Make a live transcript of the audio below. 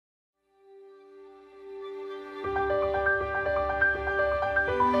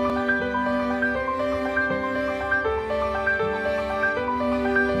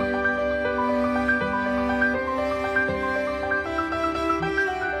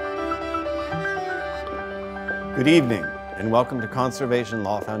Good evening, and welcome to Conservation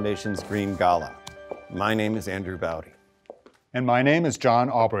Law Foundation's Green Gala. My name is Andrew Bowdy. And my name is John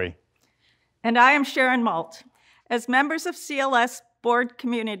Aubrey. And I am Sharon Malt. As members of CLS board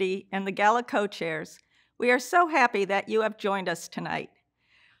community and the Gala co-chairs, we are so happy that you have joined us tonight.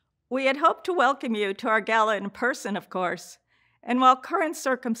 We had hoped to welcome you to our gala in person, of course, and while current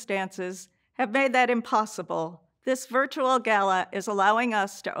circumstances have made that impossible, this virtual gala is allowing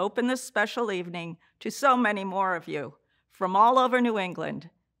us to open this special evening to so many more of you from all over New England,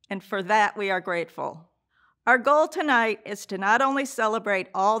 and for that we are grateful. Our goal tonight is to not only celebrate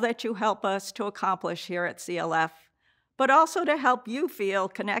all that you help us to accomplish here at CLF, but also to help you feel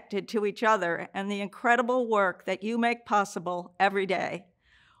connected to each other and the incredible work that you make possible every day,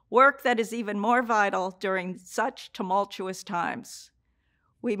 work that is even more vital during such tumultuous times.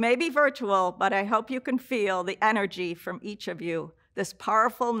 We may be virtual, but I hope you can feel the energy from each of you, this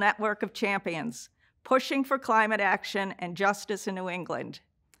powerful network of champions, pushing for climate action and justice in New England.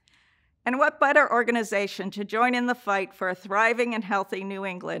 And what better organization to join in the fight for a thriving and healthy New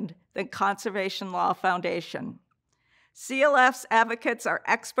England than Conservation Law Foundation? CLF's advocates are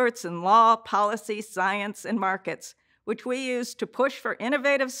experts in law, policy, science, and markets, which we use to push for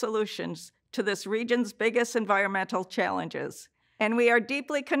innovative solutions to this region's biggest environmental challenges. And we are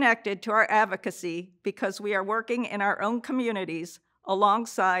deeply connected to our advocacy because we are working in our own communities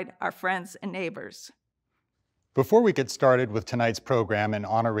alongside our friends and neighbors. Before we get started with tonight's program and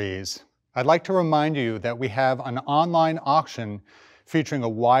honorees, I'd like to remind you that we have an online auction featuring a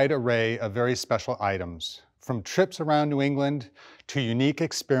wide array of very special items, from trips around New England to unique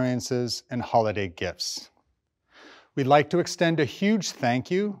experiences and holiday gifts. We'd like to extend a huge thank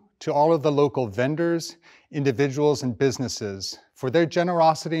you to all of the local vendors, individuals, and businesses for their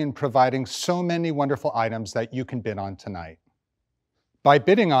generosity in providing so many wonderful items that you can bid on tonight. By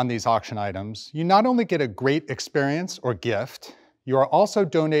bidding on these auction items, you not only get a great experience or gift, you are also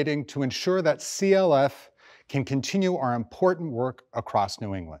donating to ensure that CLF can continue our important work across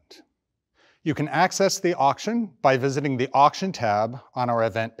New England. You can access the auction by visiting the auction tab on our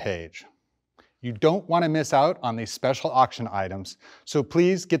event page. You don't want to miss out on these special auction items, so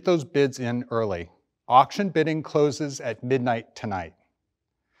please get those bids in early. Auction bidding closes at midnight tonight.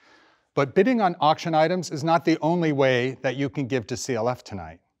 But bidding on auction items is not the only way that you can give to CLF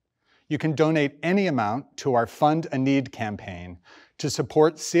tonight. You can donate any amount to our Fund a Need campaign to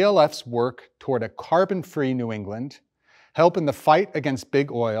support CLF's work toward a carbon-free New England, help in the fight against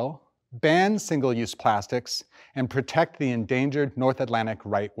big oil, ban single-use plastics, and protect the endangered North Atlantic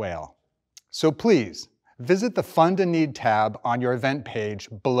right whale. So please, visit the Fund a Need tab on your event page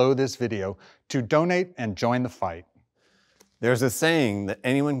below this video to donate and join the fight. There's a saying that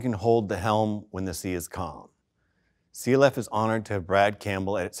anyone can hold the helm when the sea is calm. CLF is honored to have Brad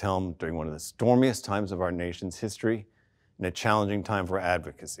Campbell at its helm during one of the stormiest times of our nation's history and a challenging time for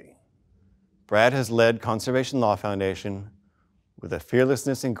advocacy. Brad has led Conservation Law Foundation with a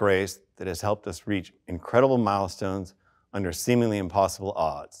fearlessness and grace that has helped us reach incredible milestones under seemingly impossible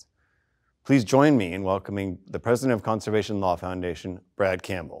odds. Please join me in welcoming the President of Conservation Law Foundation, Brad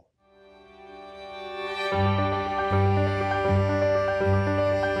Campbell.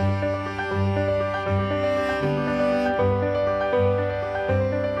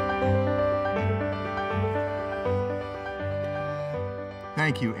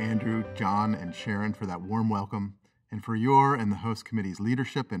 Thank you, Andrew, John, and Sharon, for that warm welcome, and for your and the host committee's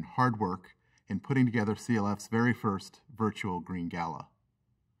leadership and hard work in putting together CLF's very first virtual Green Gala.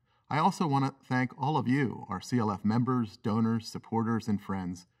 I also want to thank all of you, our CLF members, donors, supporters, and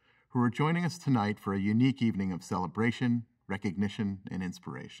friends, who are joining us tonight for a unique evening of celebration, recognition, and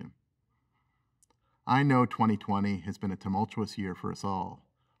inspiration. I know 2020 has been a tumultuous year for us all,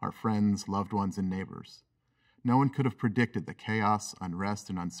 our friends, loved ones, and neighbors. No one could have predicted the chaos, unrest,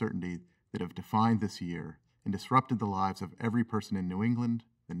 and uncertainty that have defined this year and disrupted the lives of every person in New England,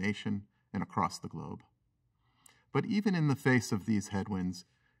 the nation, and across the globe. But even in the face of these headwinds,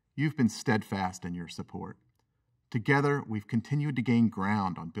 you've been steadfast in your support. Together, we've continued to gain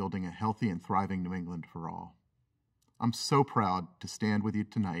ground on building a healthy and thriving New England for all. I'm so proud to stand with you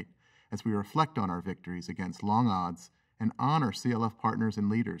tonight as we reflect on our victories against long odds and honor CLF partners and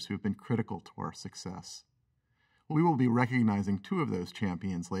leaders who have been critical to our success. We will be recognizing two of those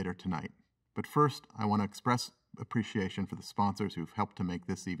champions later tonight, but first I want to express appreciation for the sponsors who've helped to make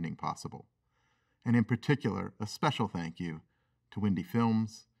this evening possible. And in particular, a special thank you to Windy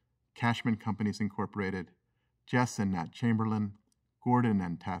Films, Cashman Companies Incorporated, Jess and Nat Chamberlain, Gordon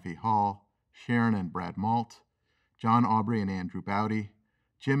and Taffy Hall, Sharon and Brad Malt, John Aubrey and Andrew Bowdy,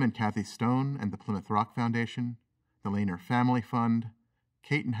 Jim and Kathy Stone and the Plymouth Rock Foundation, the Lehner Family Fund,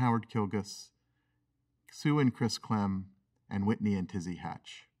 Kate and Howard Kilgus, Sue and Chris Clem, and Whitney and Tizzy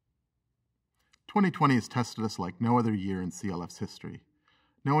Hatch. 2020 has tested us like no other year in CLF's history.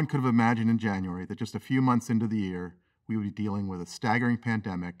 No one could have imagined in January that just a few months into the year, we would be dealing with a staggering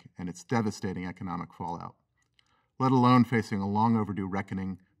pandemic and its devastating economic fallout, let alone facing a long overdue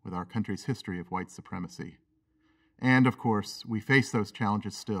reckoning with our country's history of white supremacy. And of course, we face those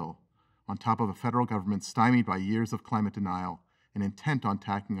challenges still, on top of a federal government stymied by years of climate denial and intent on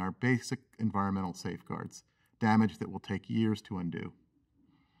tackling our basic environmental safeguards, damage that will take years to undo.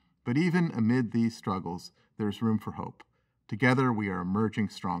 But even amid these struggles, there's room for hope. Together, we are emerging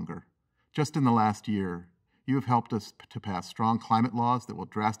stronger. Just in the last year, you have helped us to pass strong climate laws that will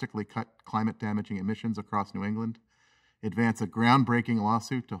drastically cut climate-damaging emissions across New England, advance a groundbreaking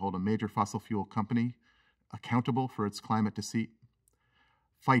lawsuit to hold a major fossil fuel company accountable for its climate deceit,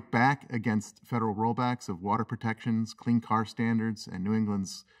 fight back against federal rollbacks of water protections, clean car standards, and New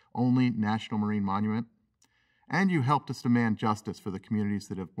England's only national marine monument. And you helped us demand justice for the communities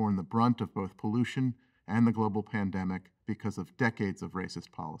that have borne the brunt of both pollution and the global pandemic because of decades of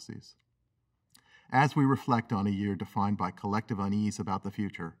racist policies. As we reflect on a year defined by collective unease about the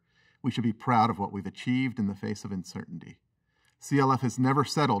future, we should be proud of what we've achieved in the face of uncertainty. CLF has never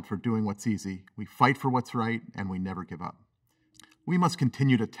settled for doing what's easy. We fight for what's right, and we never give up. We must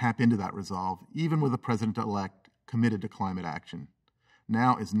continue to tap into that resolve, even with a president-elect committed to climate action.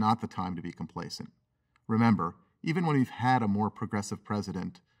 Now is not the time to be complacent. Remember, even when we've had a more progressive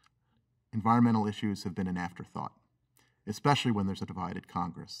president, environmental issues have been an afterthought, especially when there's a divided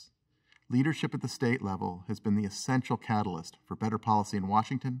Congress. Leadership at the state level has been the essential catalyst for better policy in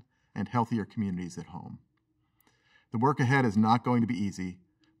Washington and healthier communities at home. The work ahead is not going to be easy,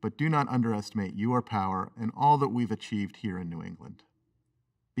 but do not underestimate your power and all that we've achieved here in New England.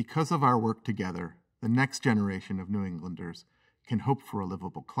 Because of our work together, the next generation of New Englanders can hope for a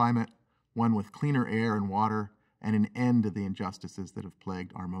livable climate, one with cleaner air and water, and an end to the injustices that have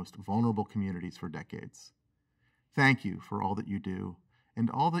plagued our most vulnerable communities for decades. Thank you for all that you do and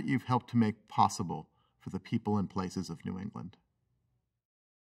all that you've helped to make possible for the people and places of New England.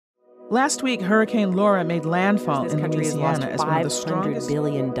 Last week, Hurricane Laura made landfall in This Louisiana country as one of the has lost strongest. $500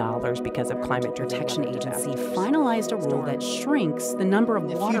 billion because of climate Protection Agency finalized a rule that shrinks the number of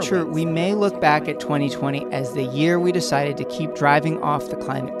waterways. In the future, we may look back at 2020 as the year we decided to keep driving off the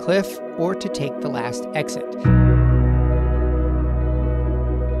climate cliff or to take the last exit.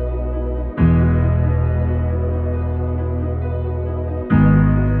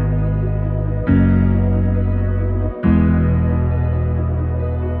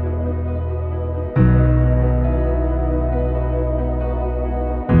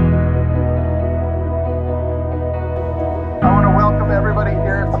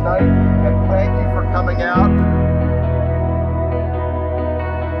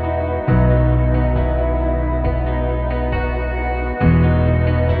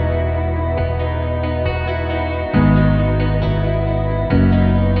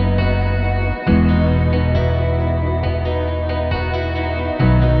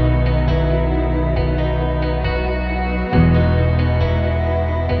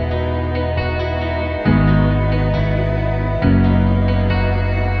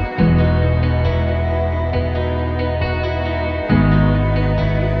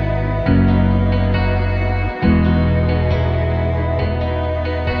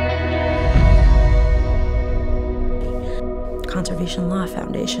 Conservation Law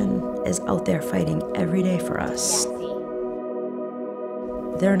Foundation is out there fighting every day for us.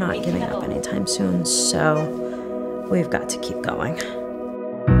 They're not giving up anytime soon, so we've got to keep going.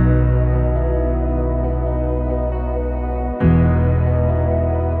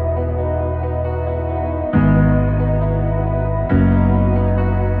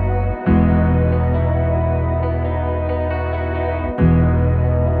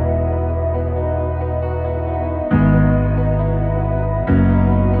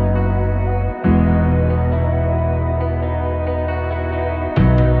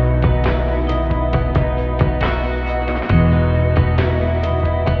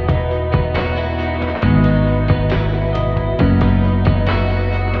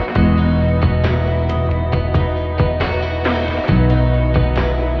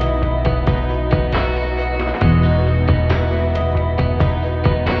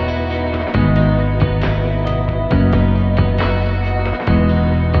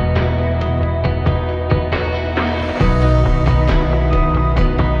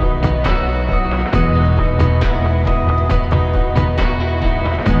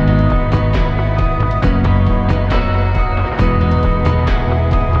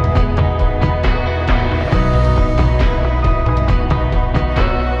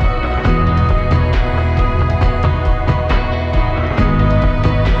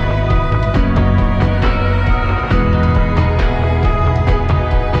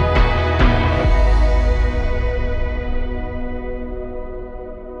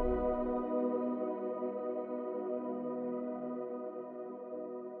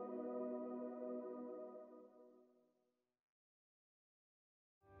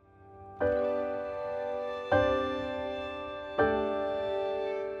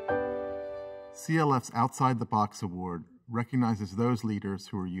 CLF's Outside the Box Award recognizes those leaders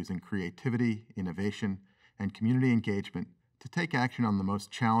who are using creativity, innovation, and community engagement to take action on the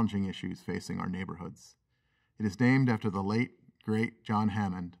most challenging issues facing our neighborhoods. It is named after the late, great John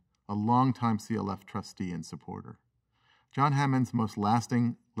Hammond, a longtime CLF trustee and supporter. John Hammond's most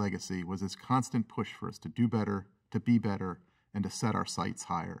lasting legacy was his constant push for us to do better, to be better, and to set our sights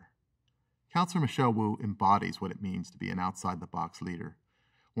higher. Councilor Michelle Wu embodies what it means to be an outside-the-box leader,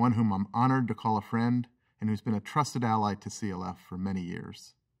 one whom I'm honored to call a friend and who's been a trusted ally to CLF for many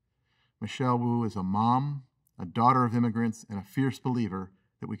years. Michelle Wu is a mom, a daughter of immigrants, and a fierce believer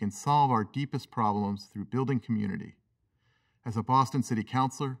that we can solve our deepest problems through building community. As a Boston City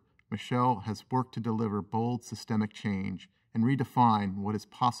Councilor, Michelle has worked to deliver bold systemic change and redefine what is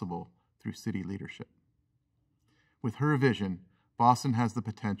possible through city leadership. With her vision, Boston has the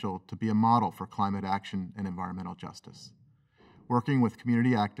potential to be a model for climate action and environmental justice. Working with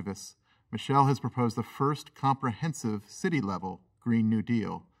community activists, Michelle has proposed the first comprehensive city-level Green New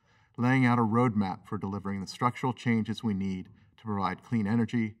Deal, laying out a roadmap for delivering the structural changes we need to provide clean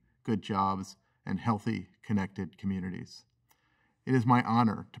energy, good jobs, and healthy, connected communities. It is my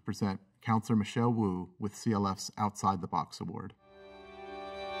honor to present Councilor Michelle Wu with CLF's Outside the Box Award.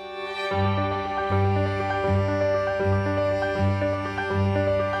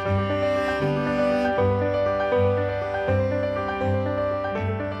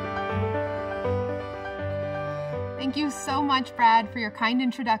 Thank you so much, Brad, for your kind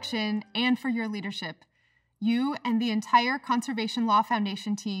introduction and for your leadership. You and the entire Conservation Law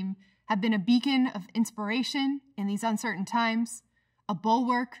Foundation team have been a beacon of inspiration in these uncertain times, a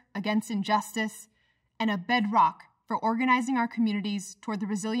bulwark against injustice, and a bedrock for organizing our communities toward the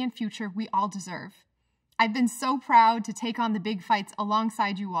resilient future we all deserve. I've been so proud to take on the big fights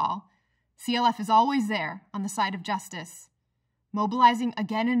alongside you all. CLF is always there on the side of justice, mobilizing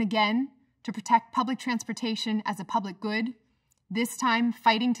again and again to protect public transportation as a public good, this time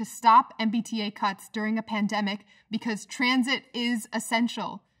fighting to stop MBTA cuts during a pandemic because transit is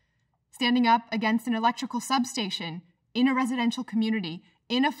essential, standing up against an electrical substation in a residential community,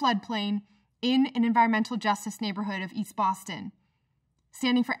 in a floodplain, in an environmental justice neighborhood of East Boston,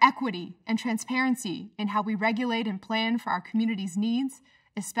 standing for equity and transparency in how we regulate and plan for our community's needs,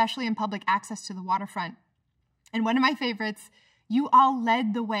 especially in public access to the waterfront. And one of my favorites, you all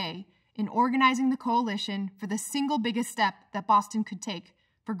led the way in organizing the coalition for the single biggest step that Boston could take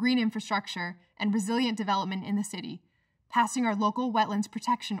for green infrastructure and resilient development in the city, passing our local wetlands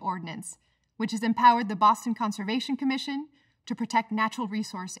protection ordinance, which has empowered the Boston Conservation Commission to protect natural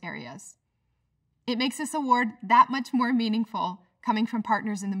resource areas. It makes this award that much more meaningful coming from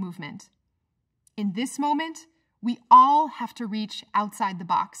partners in the movement. In this moment, we all have to reach outside the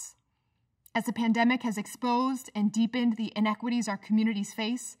box. As the pandemic has exposed and deepened the inequities our communities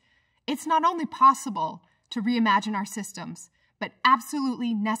face, it's not only possible to reimagine our systems, but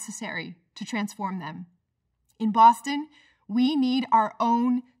absolutely necessary to transform them. In Boston, we need our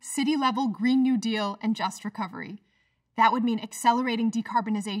own city-level Green New Deal and just recovery. That would mean accelerating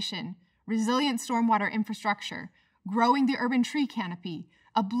decarbonization, resilient stormwater infrastructure, growing the urban tree canopy,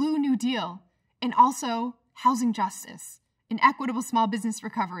 a Blue New Deal, and also housing justice, an equitable small business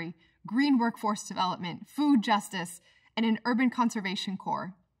recovery, green workforce development, food justice, and an urban conservation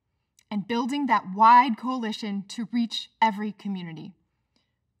core, and building that wide coalition to reach every community.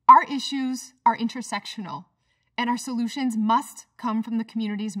 Our issues are intersectional, and our solutions must come from the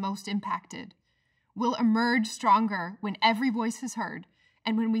communities most impacted. We'll emerge stronger when every voice is heard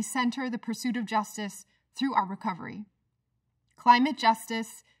and when we center the pursuit of justice through our recovery. Climate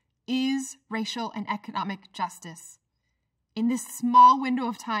justice is racial and economic justice. In this small window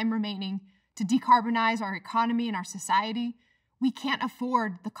of time remaining to decarbonize our economy and our society, we can't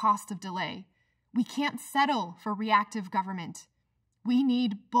afford the cost of delay. We can't settle for reactive government. We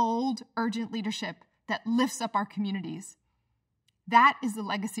need bold, urgent leadership that lifts up our communities. That is the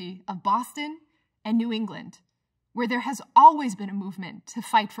legacy of Boston and New England, where there has always been a movement to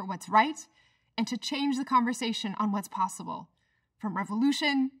fight for what's right and to change the conversation on what's possible. From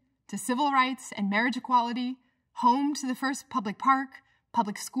revolution to civil rights and marriage equality, home to the first public park,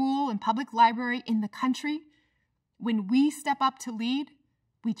 public school, and public library in the country, when we step up to lead,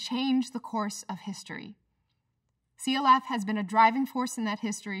 we change the course of history. CLF has been a driving force in that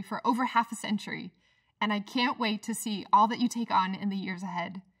history for over half a century, and I can't wait to see all that you take on in the years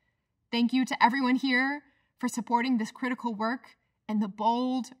ahead. Thank you to everyone here for supporting this critical work and the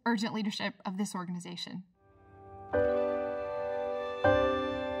bold, urgent leadership of this organization.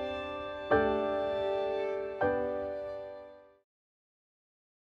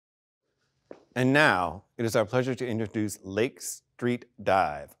 And now, it is our pleasure to introduce Lake Street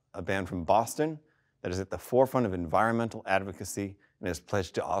Dive, a band from Boston that is at the forefront of environmental advocacy and has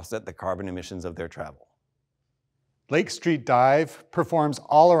pledged to offset the carbon emissions of their travel. Lake Street Dive performs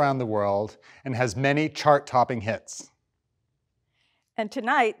all around the world and has many chart-topping hits. And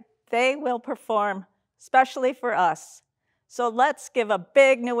tonight, they will perform specially for us. So let's give a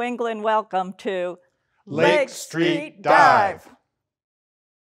big New England welcome to Lake Street Dive.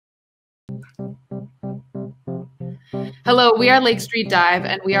 Hello, we are Lake Street Dive,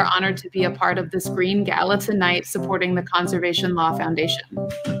 and we are honored to be a part of this Green Gala tonight supporting the Conservation Law Foundation.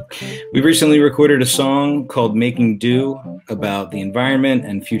 We recently recorded a song called Making Do about the environment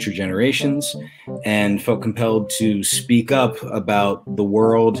and future generations, and felt compelled to speak up about the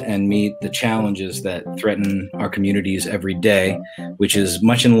world and meet the challenges that threaten our communities every day, which is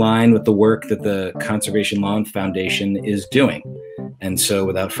much in line with the work that the Conservation Law Foundation is doing. And so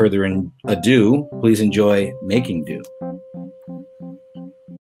without further ado, please enjoy Making Do.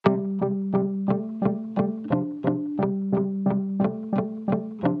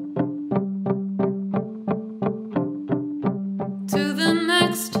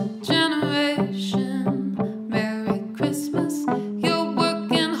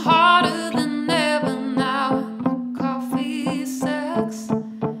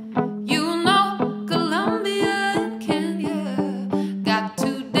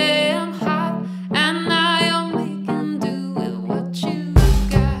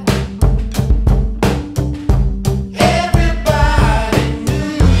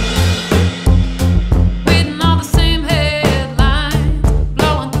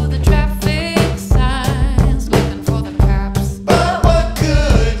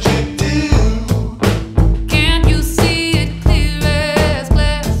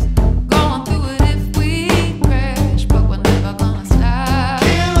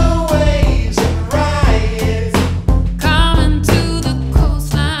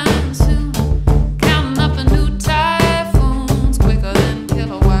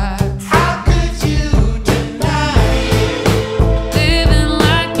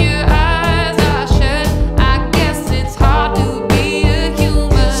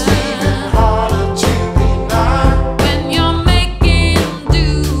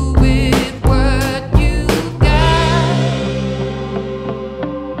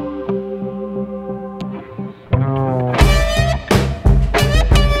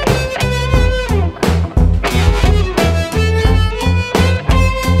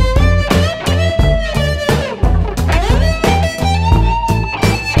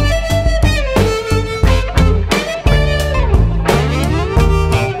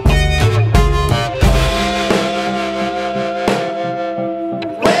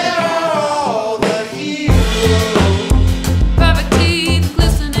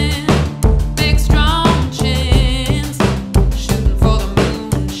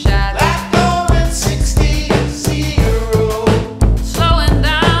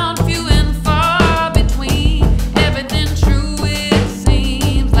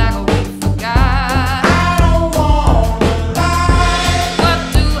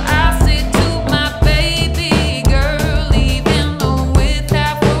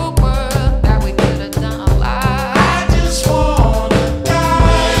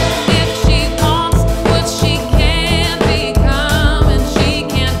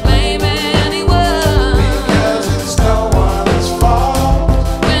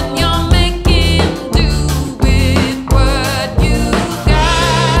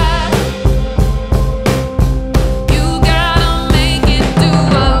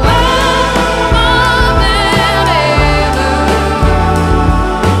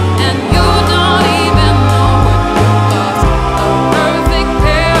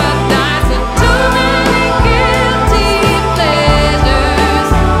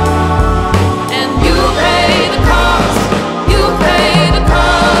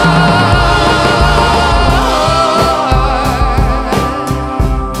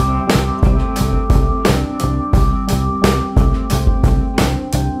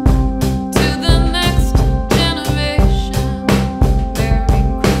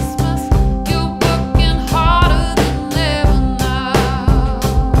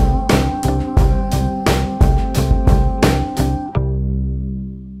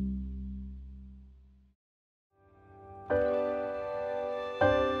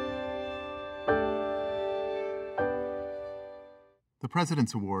 The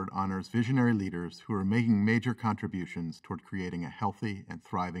President's Award honors visionary leaders who are making major contributions toward creating a healthy and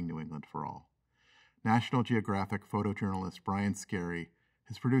thriving New England for all. National Geographic photojournalist Brian Skerry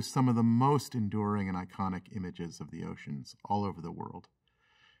has produced some of the most enduring and iconic images of the oceans all over the world.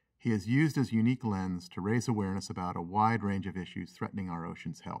 he has used his unique lens to raise awareness about a wide range of issues threatening our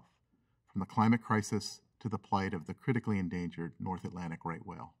ocean's health, from the climate crisis to the plight of the critically endangered North Atlantic right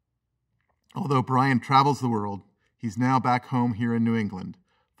whale. Although Brian travels the world, he's now back home here in New England,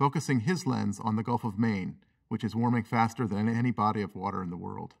 focusing his lens on the Gulf of Maine, which is warming faster than any body of water in the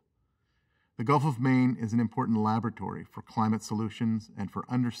world. The Gulf of Maine is an important laboratory for climate solutions and for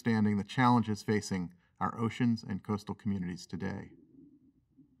understanding the challenges facing our oceans and coastal communities today.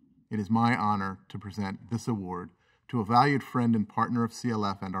 It is my honor to present this award to a valued friend and partner of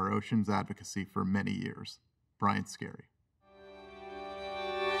CLF and our oceans advocacy for many years, Brian Skerry.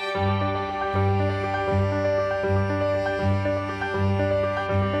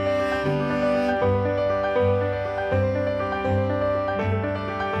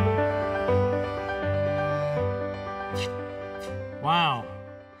 Wow.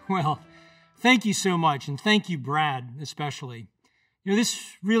 Well, thank you so much, and thank you, Brad, especially. You know,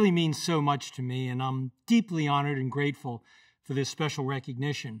 this really means so much to me, and I'm deeply honored and grateful for this special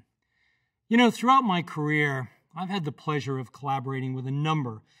recognition. You know, throughout my career, I've had the pleasure of collaborating with a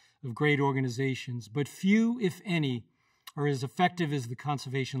number of great organizations, but few, if any, are as effective as the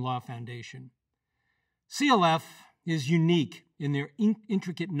Conservation Law Foundation. CLF is unique in their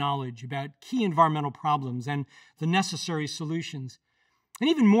intricate knowledge about key environmental problems and the necessary solutions. And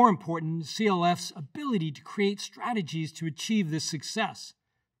even more important, CLF's ability to create strategies to achieve this success.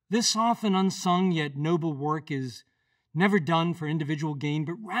 This often unsung yet noble work is never done for individual gain,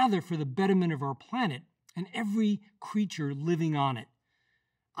 but rather for the betterment of our planet and every creature living on it.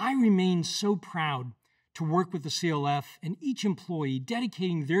 I remain so proud to work with the CLF and each employee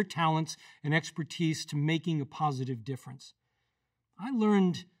dedicating their talents and expertise to making a positive difference. I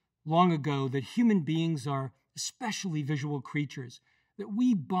learned long ago that human beings are especially visual creatures, that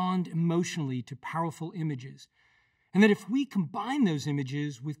we bond emotionally to powerful images, and that if we combine those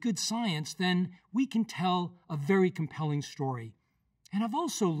images with good science, then we can tell a very compelling story. And I've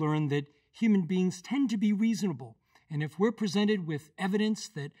also learned that human beings tend to be reasonable, and if we're presented with evidence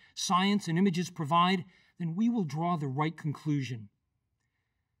that science and images provide, then we will draw the right conclusion.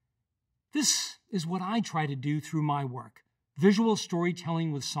 This is what I try to do through my work, visual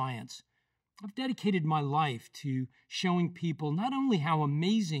storytelling with science. I've dedicated my life to showing people not only how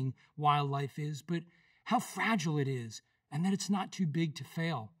amazing wildlife is, but how fragile it is, and that it's not too big to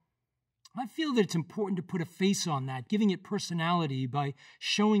fail. I feel that it's important to put a face on that, giving it personality by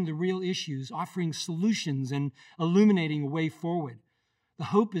showing the real issues, offering solutions, and illuminating a way forward. The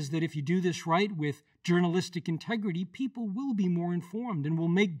hope is that if you do this right with journalistic integrity, people will be more informed and will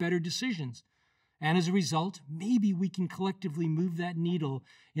make better decisions. And as a result, maybe we can collectively move that needle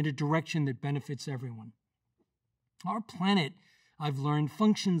in a direction that benefits everyone. Our planet, I've learned,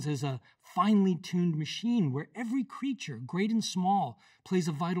 functions as a finely tuned machine where every creature, great and small, plays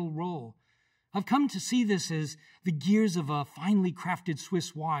a vital role. I've come to see this as the gears of a finely crafted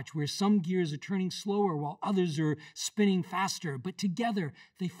Swiss watch, where some gears are turning slower while others are spinning faster, but together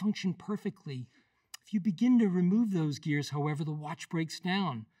they function perfectly. If you begin to remove those gears, however, the watch breaks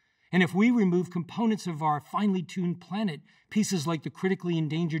down. And if we remove components of our finely tuned planet, pieces like the critically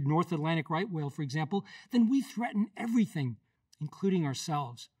endangered North Atlantic right whale, for example, then we threaten everything, including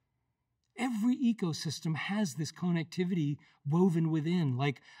ourselves. Every ecosystem has this connectivity woven within,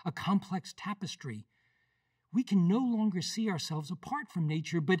 like a complex tapestry. We can no longer see ourselves apart from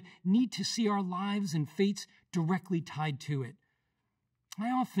nature, but need to see our lives and fates directly tied to it. I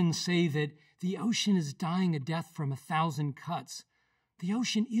often say that the ocean is dying a death from 1,000 cuts. The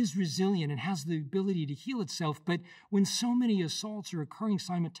ocean is resilient and has the ability to heal itself, but when so many assaults are occurring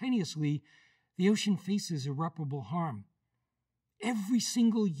simultaneously, the ocean faces irreparable harm. Every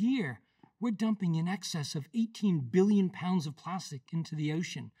single year, we're dumping in excess of 18 billion pounds of plastic into the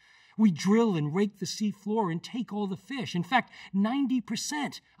ocean. We drill and rake the sea floor and take all the fish. In fact,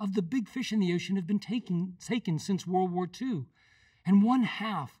 90% of the big fish in the ocean have been taken since World War II, and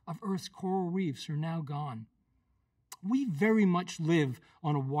 1/2 of Earth's coral reefs are now gone. We very much live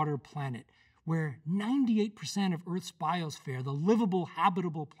on a water planet where 98% of Earth's biosphere, the livable,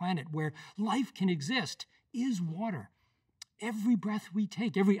 habitable planet where life can exist, is water. Every breath we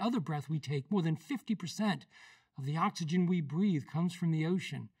take, every other breath we take, more than 50% of the oxygen we breathe comes from the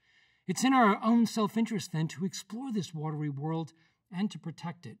ocean. It's in our own self-interest, then, to explore this watery world and to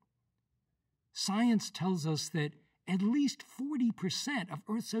protect it. Science tells us that at least 40% of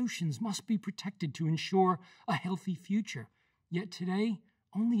Earth's oceans must be protected to ensure a healthy future. Yet today,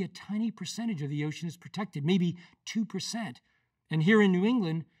 only a tiny percentage of the ocean is protected, maybe 2%. And here in New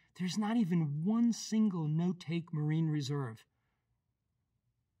England, there's not even one single no-take marine reserve.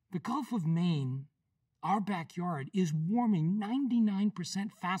 The Gulf of Maine, our backyard is warming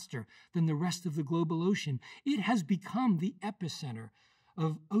 99% faster than the rest of the global ocean. It has become the epicenter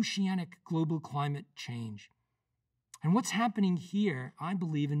of oceanic global climate change. And what's happening here, I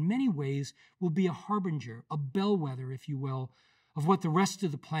believe, in many ways will be a harbinger, a bellwether, if you will, of what the rest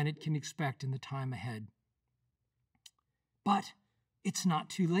of the planet can expect in the time ahead. But it's not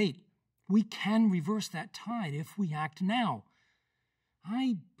too late. We can reverse that tide if we act now.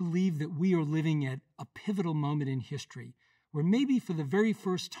 I believe that we are living at a pivotal moment in history where maybe for the very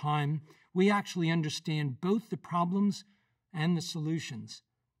first time we actually understand both the problems and the solutions.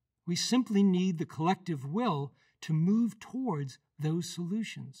 We simply need the collective will to move towards those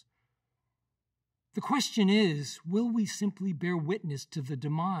solutions. The question is, will we simply bear witness to the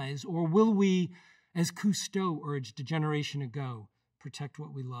demise, or will we, as Cousteau urged a generation ago, protect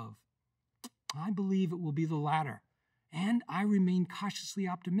what we love? I believe it will be the latter, and I remain cautiously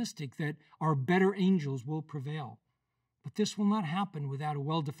optimistic that our better angels will prevail. But this will not happen without a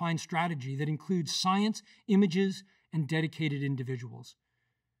well-defined strategy that includes science, images, and dedicated individuals.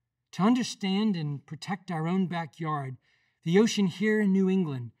 To understand and protect our own backyard, the ocean here in New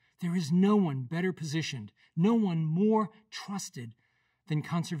England, there is no one better positioned, no one more trusted than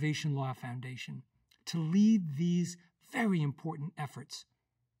Conservation Law Foundation to lead these very important efforts.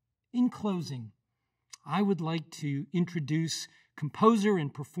 In closing, I would like to introduce composer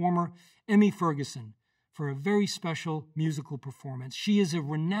and performer Emi Ferguson for a very special musical performance. She is a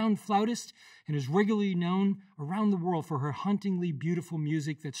renowned flautist and is regularly known around the world for her hauntingly beautiful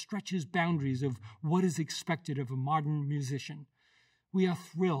music that stretches boundaries of what is expected of a modern musician. We are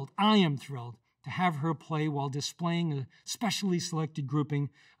thrilled, I am thrilled, to have her play while displaying a specially selected grouping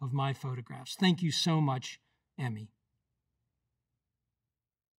of my photographs. Thank you so much, Emi.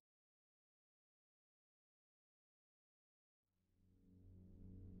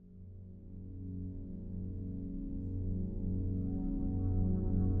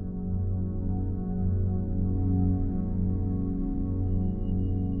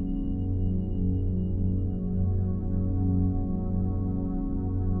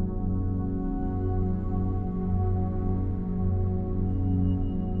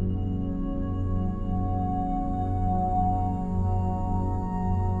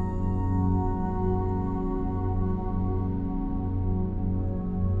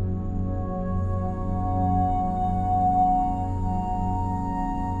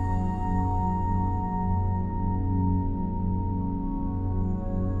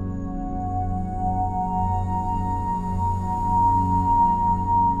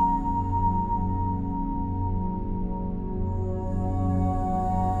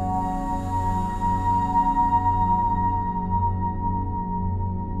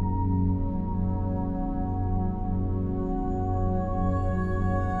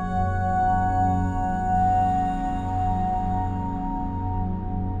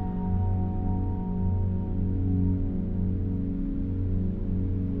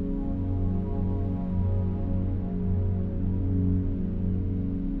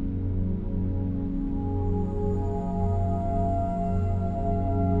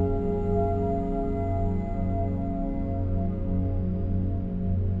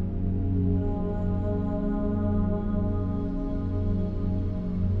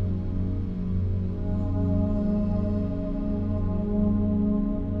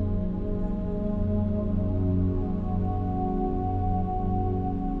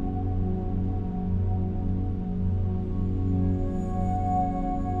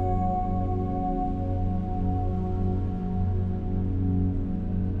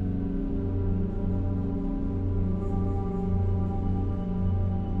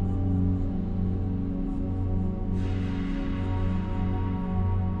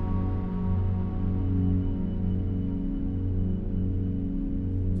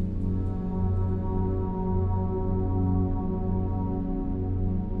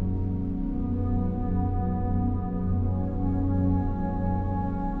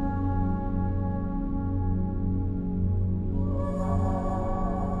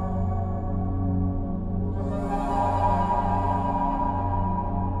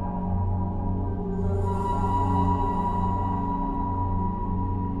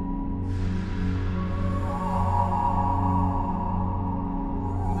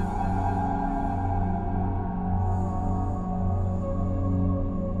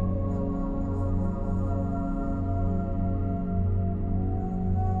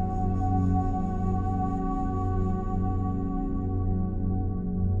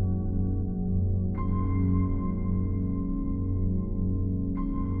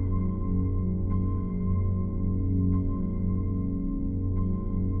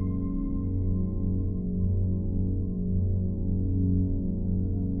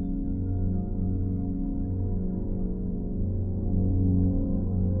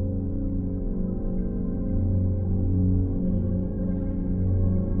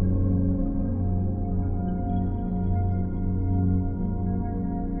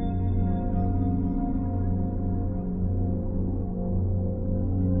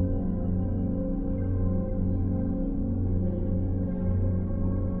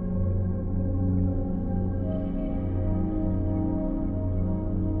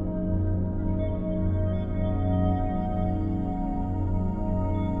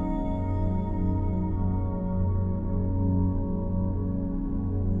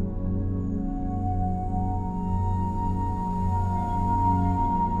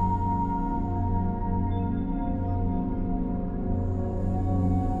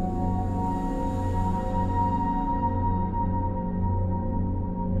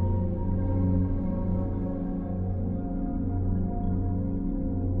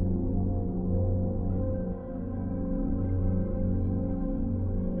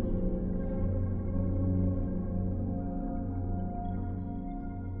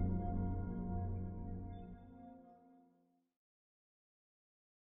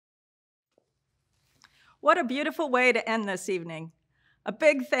 What a beautiful way to end this evening. A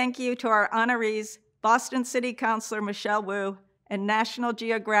big thank you to our honorees, Boston City Councilor Michelle Wu and National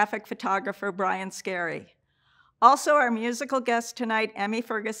Geographic photographer Brian Skerry. Also our musical guests tonight, Emi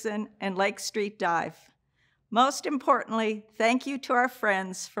Ferguson and Lake Street Dive. Most importantly, thank you to our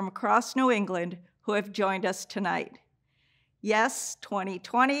friends from across New England who have joined us tonight. Yes,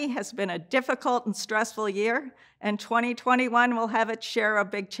 2020 has been a difficult and stressful year, and 2021 will have its share of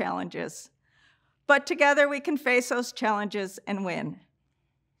big challenges. But together we can face those challenges and win.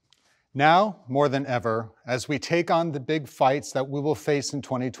 Now, more than ever, as we take on the big fights that we will face in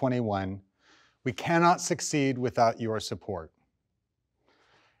 2021, we cannot succeed without your support.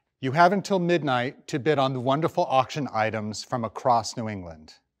 You have until midnight to bid on the wonderful auction items from across New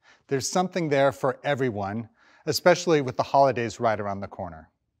England. There's something there for everyone, especially with the holidays right around the corner.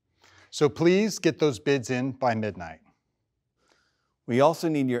 So please get those bids in by midnight. We also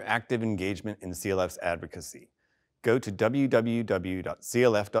need your active engagement in CLF's advocacy. Go to www.clf.org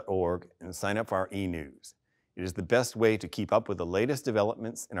and sign up for our e-news. It is the best way to keep up with the latest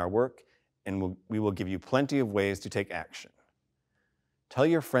developments in our work, and we will give you plenty of ways to take action. Tell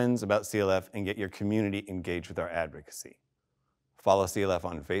your friends about CLF and get your community engaged with our advocacy. Follow CLF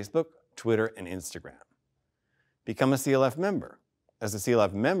on Facebook, Twitter, and Instagram. Become a CLF member. As a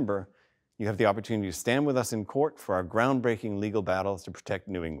CLF member, you have the opportunity to stand with us in court for our groundbreaking legal battles to protect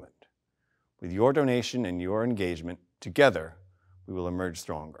New England. With your donation and your engagement, together, we will emerge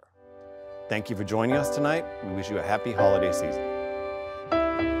stronger. Thank you for joining us tonight. We wish you a happy holiday season.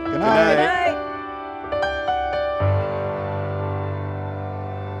 Good night.